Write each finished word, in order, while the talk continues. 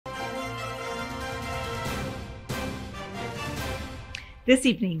This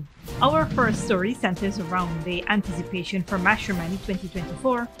evening, our first story centers around the anticipation for Mashramani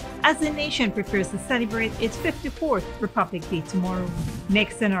 2024 as the nation prepares to celebrate its 54th Republic Day tomorrow.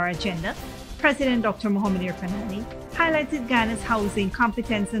 Next on our agenda, President Dr. Mohamed Irfaan highlighted Ghana's housing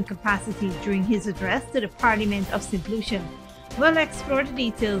competence and capacity during his address to the Parliament of St. Lucia. We'll explore the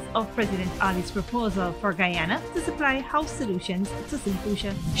details of President Ali's proposal for Guyana to supply house solutions to St.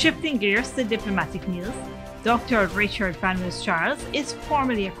 Lucia. Shifting gears to diplomatic news, Dr. Richard Van West Charles is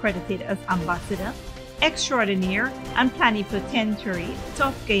formally accredited as Ambassador Extraordinaire and Plenipotentiary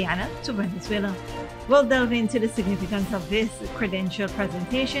of Guyana to Venezuela. We'll delve into the significance of this credential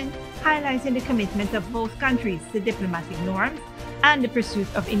presentation, highlighting the commitment of both countries to diplomatic norms and the pursuit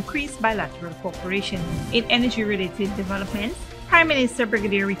of increased bilateral cooperation. In energy-related developments, Prime Minister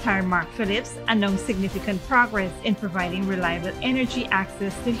Brigadier Retired Mark Phillips announced significant progress in providing reliable energy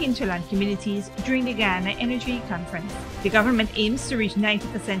access to hinterland communities during the Guyana Energy Conference. The government aims to reach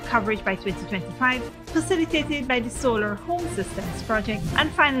 90% coverage by 2025, facilitated by the Solar Home Systems project. And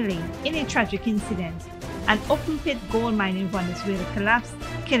finally, in a tragic incident, an open-pit gold mine in Venezuela collapsed,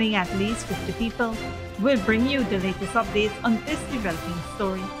 killing at least 50 people. We'll bring you the latest updates on this developing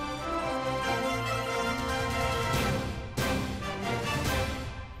story.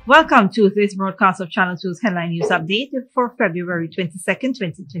 Welcome to this broadcast of Channel 2's Headline News Update for February 22nd,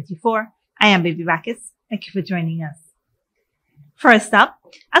 2024. I am Baby Bacchus. Thank you for joining us. First up,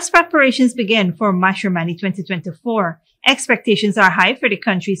 as preparations begin for Mashramani 2024, expectations are high for the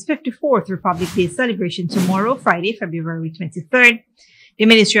country's 54th Republic Day celebration tomorrow, Friday, February 23rd. The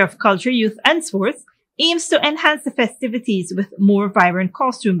Ministry of Culture, Youth and Sports aims to enhance the festivities with more vibrant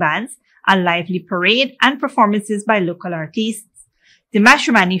costume bands, a lively parade, and performances by local artists. The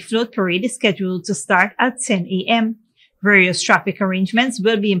Mashramani Float Parade is scheduled to start at 10 a.m. Various traffic arrangements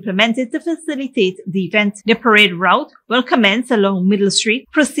will be implemented to facilitate the event. The parade route will commence along Middle Street,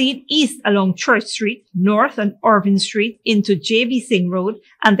 proceed east along Church Street, north on Irving Street into J.B. Singh Road,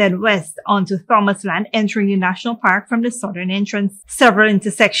 and then west onto Thomas Land, entering the National Park from the southern entrance. Several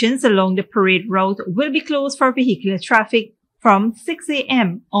intersections along the parade route will be closed for vehicular traffic from 6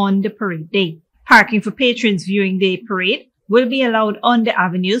 a.m. on the parade day. Parking for patrons viewing the parade will be allowed on the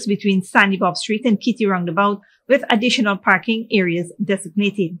avenues between Sandy Bob Street and Kitty Roundabout, with additional parking areas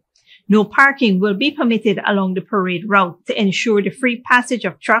designated. No parking will be permitted along the parade route to ensure the free passage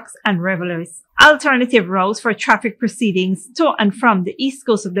of trucks and revelers. Alternative routes for traffic proceedings to and from the east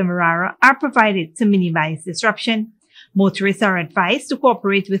coast of Demerara are provided to minimize disruption. Motorists are advised to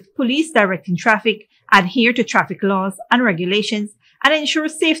cooperate with police directing traffic, adhere to traffic laws and regulations, and ensure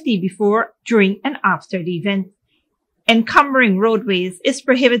safety before, during, and after the event. Encumbering roadways is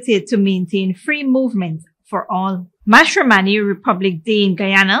prohibited to maintain free movement for all. Mashramani Republic Day in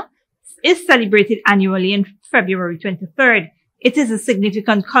Guyana is celebrated annually on February 23rd. It is a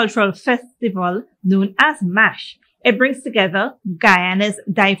significant cultural festival known as MASH. It brings together Guyana's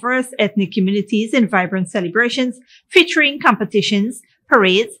diverse ethnic communities in vibrant celebrations featuring competitions,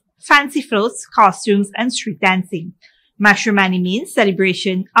 parades, fancy floats, costumes, and street dancing. Mashramani means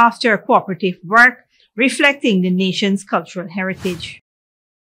celebration after cooperative work, reflecting the nation's cultural heritage.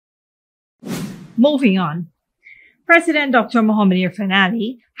 Moving on, President Dr. Mohamed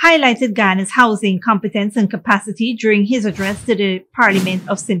Irfaan highlighted Ghana's housing competence and capacity during his address to the Parliament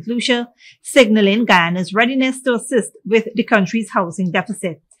of St. Lucia, signaling Guyana's readiness to assist with the country's housing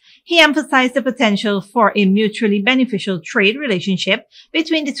deficit. He emphasized the potential for a mutually beneficial trade relationship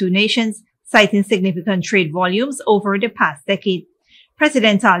between the two nations, citing significant trade volumes over the past decade.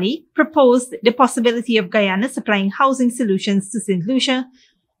 President Ali proposed the possibility of Guyana supplying housing solutions to St. Lucia,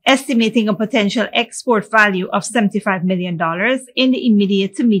 estimating a potential export value of $75 million in the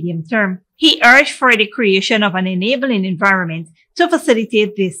immediate to medium term. He urged for the creation of an enabling environment to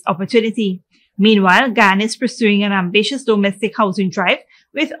facilitate this opportunity. Meanwhile, Guyana is pursuing an ambitious domestic housing drive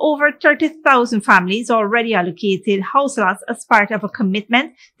with over 30,000 families already allocated house lots as part of a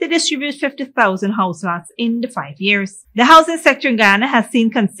commitment to distribute 50,000 house lots in the 5 years. The housing sector in Guyana has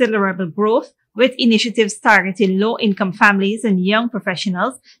seen considerable growth, with initiatives targeting low-income families and young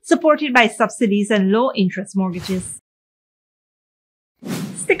professionals, supported by subsidies and low-interest mortgages.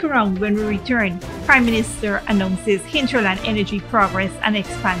 Stick around when we return. Prime Minister announces hinterland energy progress and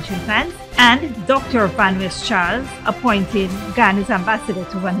expansion plans, and Dr. Van West Charles appointed Ghana's ambassador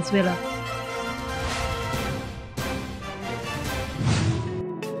to Venezuela.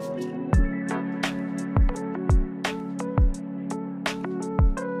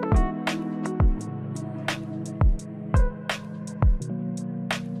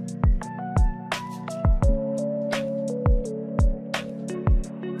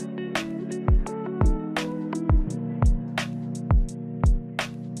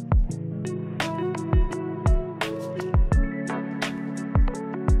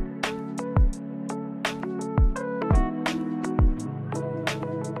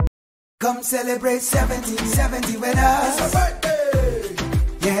 Come celebrate 1770 with us. It's our birthday.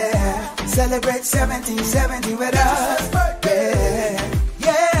 Yeah, celebrate 1770 with us.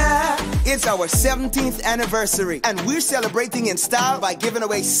 Yeah. It's our 17th anniversary, and we're celebrating in style by giving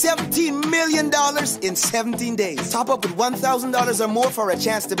away $17 million in 17 days. Top up with $1,000 or more for a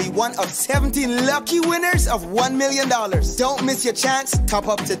chance to be one of 17 lucky winners of $1 million. Don't miss your chance. Top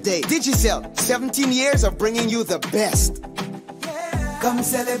up today. Digicel, 17 years of bringing you the best. Come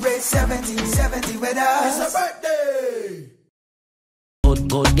celebrate 1770 with us. It's our birthday. Good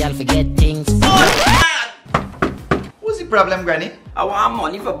girl, forget things. What's the problem, Granny? I want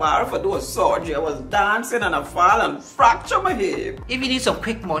money for borrow for those surgery. I was dancing and I fall and fracture my hip. If you need some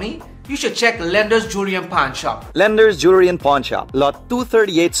quick money, you should check Lender's Jewelry and Pawn Shop. Lender's Jewelry and Pawn Shop, Lot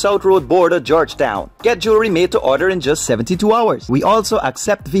 238 South Road Border, Georgetown. Get jewelry made to order in just 72 hours. We also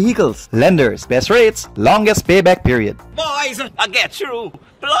accept vehicles. Lender's, best rates, longest payback period. Boys, I get through.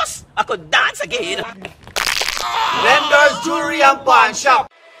 Plus, I could dance again. Lender's Jewelry and Pawn Shop.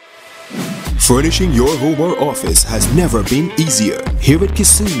 Furnishing your home or office has never been easier. Here at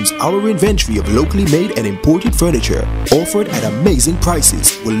Kissoon's, our inventory of locally made and imported furniture, offered at amazing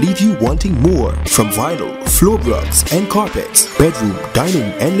prices, will leave you wanting more. From vinyl, floor rugs and carpets, bedroom,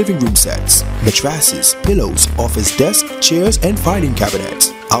 dining and living room sets, mattresses, pillows, office desk, chairs and filing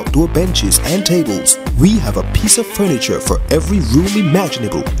cabinets, outdoor benches and tables. We have a piece of furniture for every room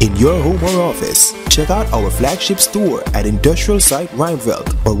imaginable in your home or office. Check out our flagship store at Industrial Site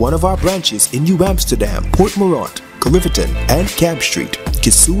Rijnveld or one of our branches in New Amsterdam, Port Morant, Riverton and Camp Street.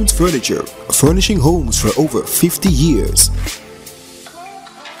 Kissoon's Furniture, furnishing homes for over 50 years.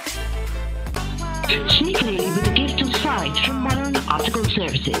 Sneakily with a gift of sight from Modern Optical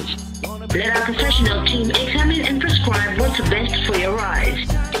Services. Let our professional team examine and prescribe what's best for your eyes.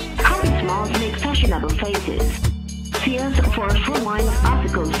 Common smiles make fashionable faces. See us for a full line of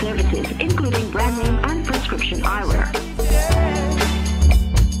optical services, including brand name and prescription eyewear.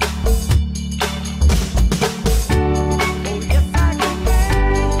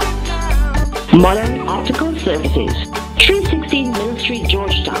 Modern Optical Services, 316 Mill Street,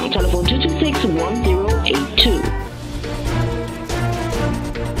 Georgetown, telephone 226-1082.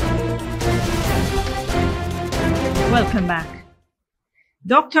 Welcome back.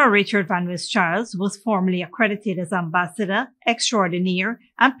 Dr. Richard Van West-Charles was formally accredited as Ambassador Extraordinaire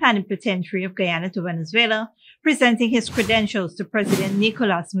and Plenipotentiary of Guyana to Venezuela, presenting his credentials to President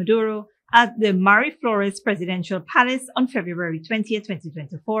Nicolas Maduro at the Miraflores Presidential Palace on February 20,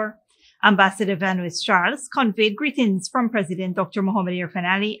 2024. Ambassador Van West-Charles conveyed greetings from President Dr. Mohamed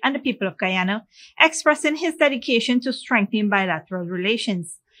Irfaan Ali and the people of Guyana, expressing his dedication to strengthening bilateral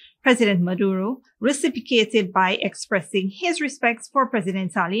relations. President Maduro reciprocated by expressing his respects for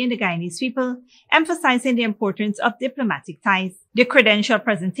President Ali and the Guyanese people, emphasizing the importance of diplomatic ties. The credential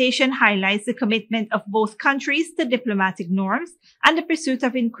presentation highlights the commitment of both countries to diplomatic norms and the pursuit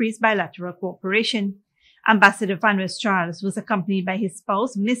of increased bilateral cooperation. Ambassador Van West-Charles was accompanied by his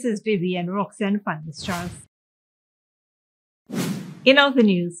spouse, Mrs. Vivienne Roxanne Van West-Charles. In other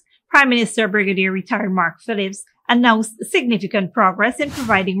news, Prime Minister Brigadier Retired Mark Phillips announced significant progress in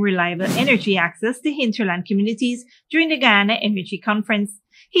providing reliable energy access to hinterland communities during the Guyana Energy Conference.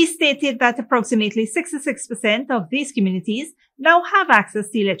 He stated that approximately 66% of these communities now have access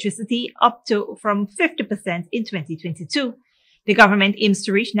to electricity, up from 50% in 2022. The government aims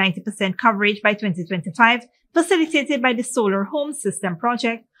to reach 90% coverage by 2025, facilitated by the Solar Home System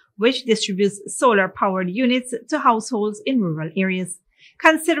project, which distributes solar-powered units to households in rural areas.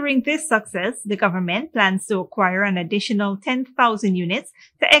 Considering this success, the government plans to acquire an additional 10,000 units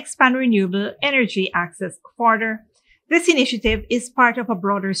to expand renewable energy access further. This initiative is part of a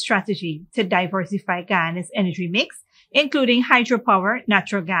broader strategy to diversify Guyana's energy mix, including hydropower,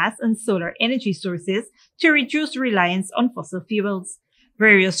 natural gas, and solar energy sources to reduce reliance on fossil fuels.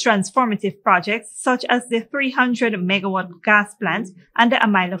 Various transformative projects, such as the 300-megawatt gas plant and the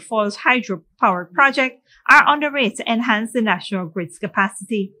Amila Falls hydropower project, are underway to enhance the national grid's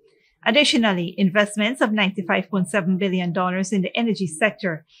capacity. Additionally, investments of $95.7 billion in the energy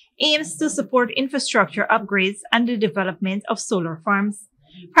sector aims to support infrastructure upgrades and the development of solar farms.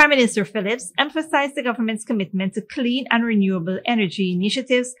 Prime Minister Phillips emphasized the government's commitment to clean and renewable energy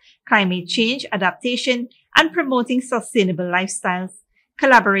initiatives, climate change adaptation, and promoting sustainable lifestyles.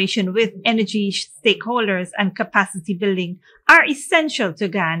 Collaboration with energy stakeholders and capacity building are essential to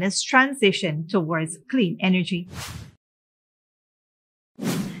Guyana's transition towards clean energy.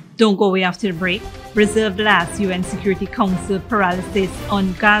 Don't go away after the break. Brazil blasts UN Security Council paralysis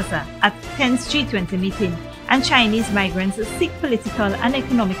on Gaza at 10th G20 meeting, and Chinese migrants seek political and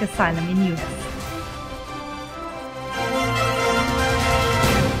economic asylum in U.S.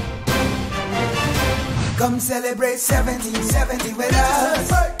 Come celebrate 1770 with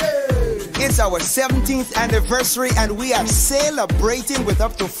us. It's our 17th anniversary and we are celebrating with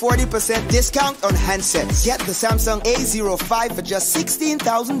up to 40% discount on handsets. Get the Samsung A05 for just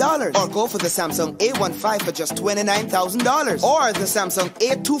 $16,000 or go for the Samsung A15 for just $29,000 or the Samsung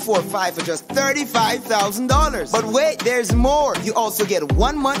A245 for just $35,000. But wait, there's more. You also get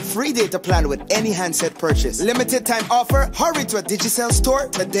 1 month free data plan with any handset purchase. Limited time offer. Hurry to a Digicel store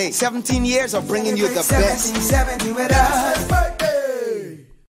today. 17 years of bringing you the best. 1770 with us.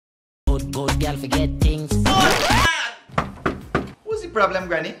 Good girl forget things. What's the problem,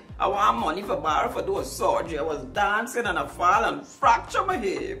 Granny? I want money for borrow for those surgery. I was dancing and I fall and fracture my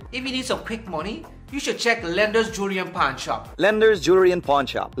hip. If you need some quick money, you should check Lender's Jewelry and Pawn Shop. Lender's Jewelry and Pawn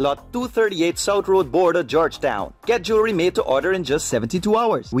Shop, lot 238 South Road Border, Georgetown. Get jewelry made to order in just 72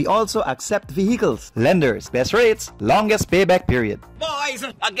 hours. We also accept vehicles. Lenders, best rates, longest payback period. Boys,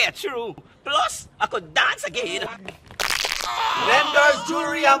 I get through. Plus, I could dance again. Lender's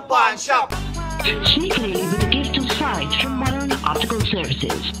Jewelry and Pawn Shop. Sneakily with a gift of sight from Modern Optical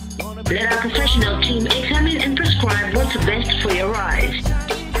Services. Let our professional team examine and prescribe what's best for your eyes.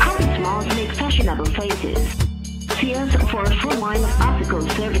 Common Smalls make fashionable faces. See us for a full line of optical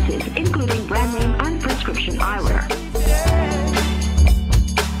services, including brand name and prescription eyewear.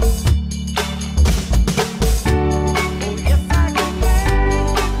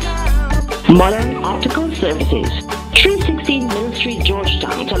 Modern Optical Services. 316 Mill Street,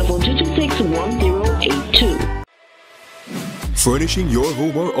 Georgetown. Telephone 226-1082. Furnishing your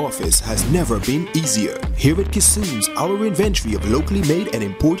home or office has never been easier. Here at Kissoon's, our inventory of locally made and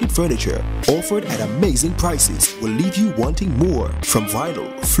imported furniture, offered at amazing prices, will leave you wanting more. From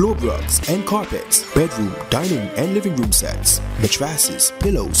vinyl, floor rugs and carpets, bedroom, dining and living room sets, mattresses,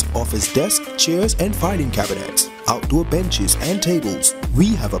 pillows, office desk, chairs and filing cabinets, outdoor benches and tables.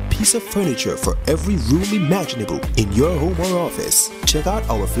 We have a piece of furniture for every room imaginable in your home or office. Check out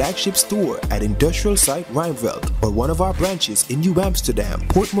our flagship store at Industrial Site Rijnveld or one of our branches in New Amsterdam,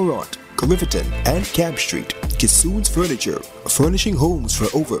 Port Morant, Riverton and Camp Street. Kissoon's Furniture, furnishing homes for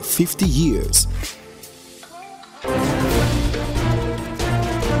over 50 years.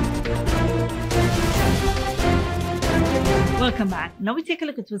 Welcome back. Now we take a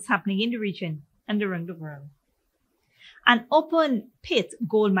look at what's happening in the region and around the world. An open pit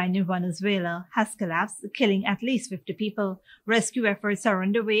gold mine in Venezuela has collapsed, killing at least 50 people. Rescue efforts are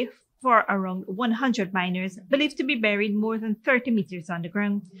underway for around 100 miners believed to be buried more than 30 meters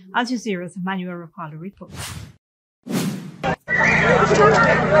underground. Al Jazeera's Manuel Rapallo reports.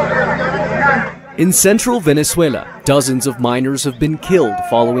 In central Venezuela, dozens of miners have been killed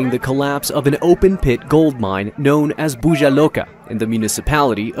following the collapse of an open-pit gold mine known as Bulla Loca in the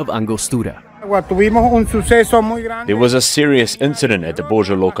municipality of Angostura. There was a serious incident at the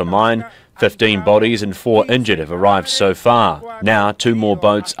Bulla Loca mine. 15 bodies and 4 injured have arrived so far. Now 2 more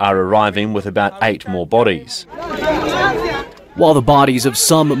boats are arriving with about 8 more bodies. While the bodies of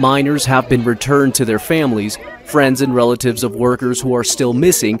some miners have been returned to their families, friends and relatives of workers who are still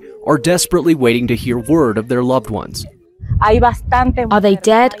missing are desperately waiting to hear word of their loved ones. Are they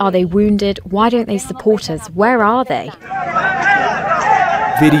dead? Are they wounded? Why don't they support us? Where are they?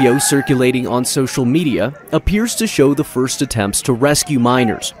 Video circulating on social media appears to show the first attempts to rescue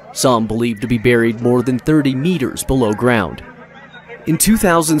miners, some believed to be buried more than 30 meters below ground. In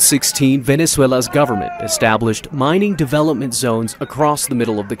 2016, Venezuela's government established mining development zones across the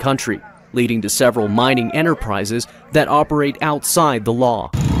middle of the country, leading to several mining enterprises that operate outside the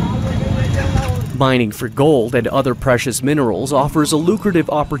law. Mining for gold and other precious minerals offers a lucrative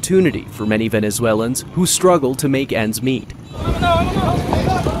opportunity for many Venezuelans who struggle to make ends meet.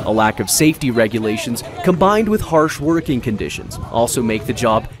 A lack of safety regulations combined with harsh working conditions also make the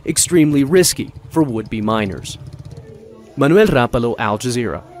job extremely risky for would-be miners. Manuel Rapallo, Al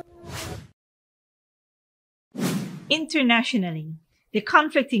Jazeera. Internationally, the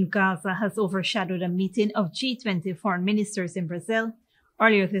conflict in Gaza has overshadowed a meeting of G20 foreign ministers in Brazil.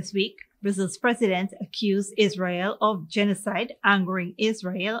 Earlier this week, Brazil's president accused Israel of genocide, angering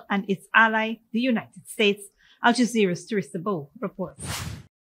Israel and its ally, the United States. Al Jazeera's Teresa Bo reports.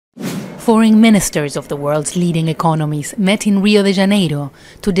 Foreign ministers of the world's leading economies met in Rio de Janeiro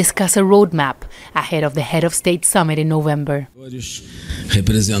to discuss a roadmap ahead of the Head of State Summit in November.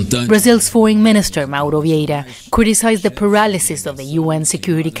 Brazil's Foreign Minister Mauro Vieira criticized the paralysis of the UN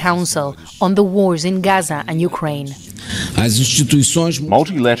Security Council on the wars in Gaza and Ukraine.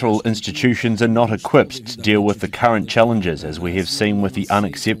 Multilateral institutions are not equipped to deal with the current challenges, as we have seen with the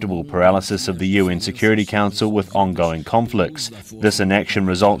unacceptable paralysis of the UN Security Council with ongoing conflicts. This inaction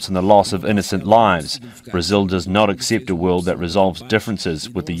results in the loss of innocent lives. Brazil does not accept a world that resolves differences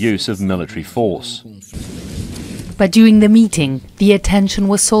with the use of military force. But during the meeting, the attention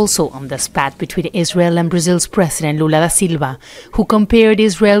was also on the spat between Israel and Brazil's President Lula da Silva, who compared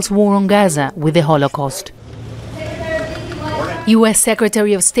Israel's war on Gaza with the Holocaust. U.S.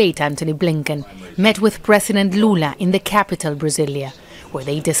 Secretary of State Antony Blinken met with President Lula in the capital, Brasilia, where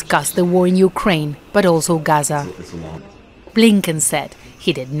they discussed the war in Ukraine, but also Gaza. Blinken said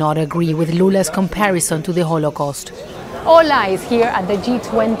he did not agree with Lula's comparison to the Holocaust. All eyes here at the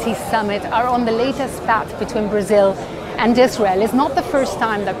G20 summit are on the latest spat between Brazil and Israel. It's not the first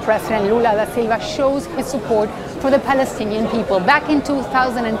time that President Lula da Silva shows his support for the Palestinian people. Back in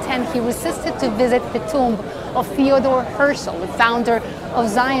 2010, he resisted to visit the tomb of Theodor Herzl, the founder of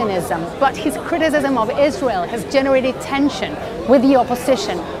Zionism. But his criticism of Israel has generated tension with the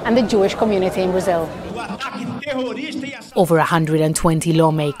opposition and the Jewish community in Brazil. Over 120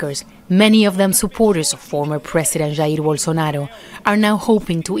 lawmakers, many of them supporters of former President Jair Bolsonaro, are now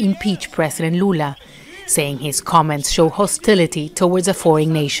hoping to impeach President Lula, saying his comments show hostility towards a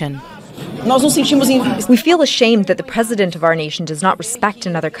foreign nation. We feel ashamed that the president of our nation does not respect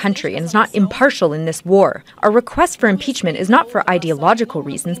another country and is not impartial in this war. Our request for impeachment is not for ideological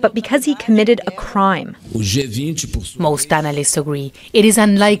reasons, but because he committed a crime. Most analysts agree it is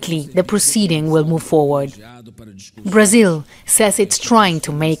unlikely the proceeding will move forward. Brazil says it's trying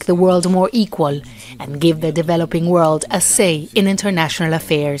to make the world more equal and give the developing world a say in international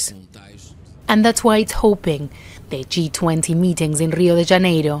affairs. And that's why it's hoping the G20 meetings in Rio de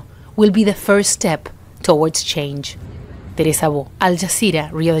Janeiro will be the first step towards change. Teresa Bo, Al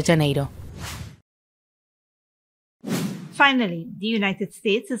Jazeera, Rio de Janeiro. Finally, the United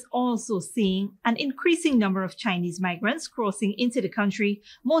States is also seeing an increasing number of Chinese migrants crossing into the country,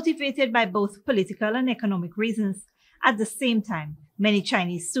 motivated by both political and economic reasons. At the same time, many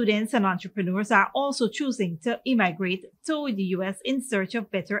Chinese students and entrepreneurs are also choosing to immigrate to the U.S. in search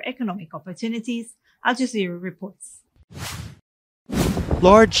of better economic opportunities. Al Jazeera reports.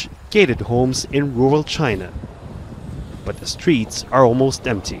 Large, gated homes in rural China. But the streets are almost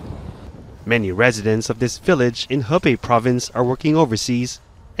empty. Many residents of this village in Hebei province are working overseas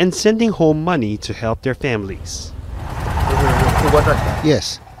and sending home money to help their families.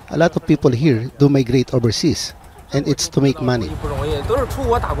 Yes, a lot of people here do migrate overseas, and it's to make money.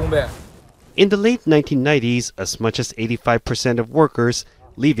 In the late 1990s, as much as 85% of workers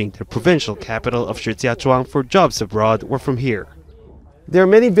leaving the provincial capital of Shijiazhuang for jobs abroad were from here. There are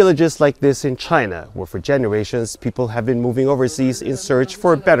many villages like this in China, where for generations people have been moving overseas in search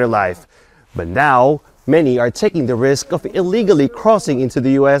for a better life. But now, many are taking the risk of illegally crossing into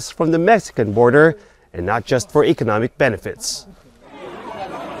the U.S. from the Mexican border, and not just for economic benefits.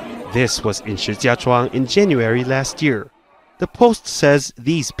 This was in Shijiazhuang in January last year. The Post says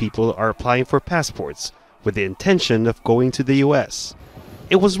these people are applying for passports with the intention of going to the U.S.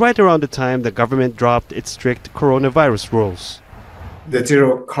 It was right around the time the government dropped its strict coronavirus rules. The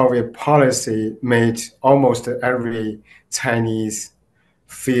zero-COVID policy made almost every Chinese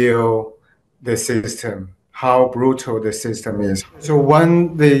feel the system, how brutal the system is. So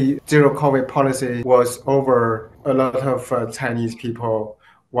when the zero-COVID policy was over, a lot of Chinese people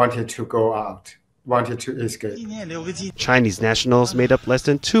wanted to go out, wanted to escape. Chinese nationals made up less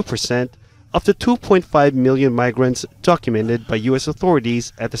than 2% of the 2.5 million migrants documented by U.S.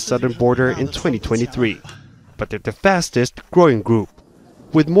 authorities at the southern border in 2023. But they're the fastest growing group,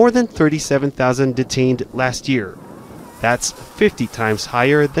 with more than 37,000 detained last year. That's 50 times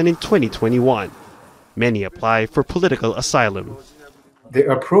higher than in 2021. Many apply for political asylum. The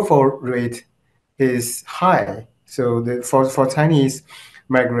approval rate is high. So for Chinese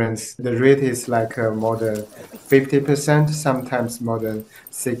migrants, the rate is like more than 50%, sometimes more than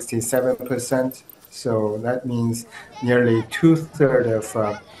 67%. So that means nearly 2/3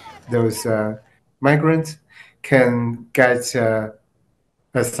 of those migrants can get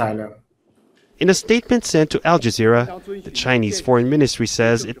asylum. In a statement sent to Al Jazeera, the Chinese Foreign Ministry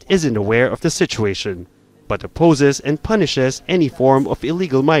says it isn't aware of the situation, but opposes and punishes any form of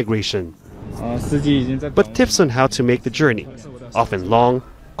illegal migration. But tips on how to make the journey, often long,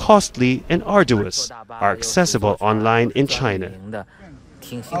 costly, and arduous, are accessible online in China.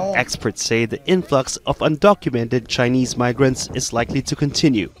 Experts say the influx of undocumented Chinese migrants is likely to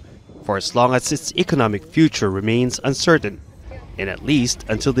continue for as long as its economic future remains uncertain, and at least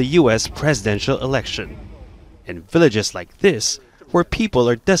until the U.S. presidential election. And villages like this, where people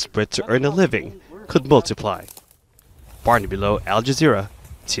are desperate to earn a living, could multiply. Barnaby Low, Al Jazeera,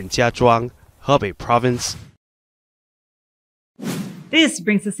 Jinjiazhuang, Hebei Province. This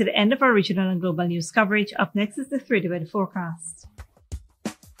brings us to the end of our regional and global news coverage. Up next is the 3-day weather forecast.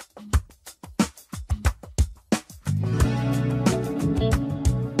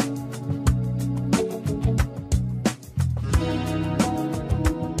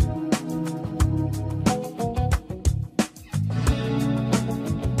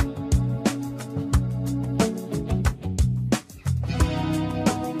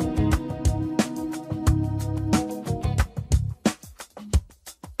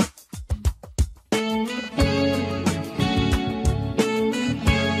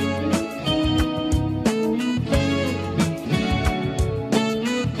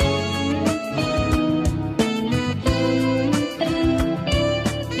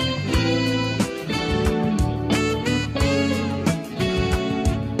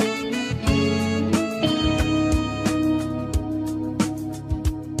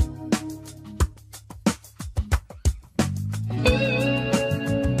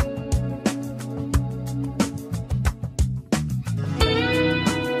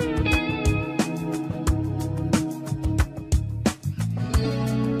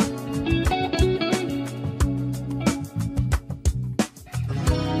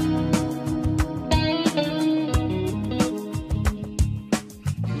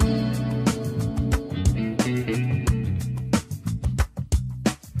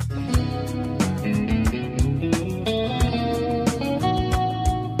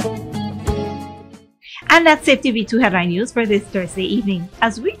 And that's Safe TV2 Headline News for this Thursday evening.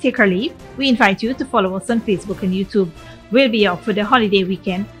 As we take our leave, we invite you to follow us on Facebook and YouTube. We'll be out for the holiday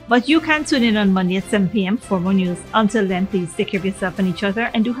weekend, but you can tune in on Monday at 7 p.m. for more news. Until then, please take care of yourself and each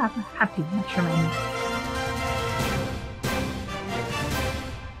other and do have a happy matrimony.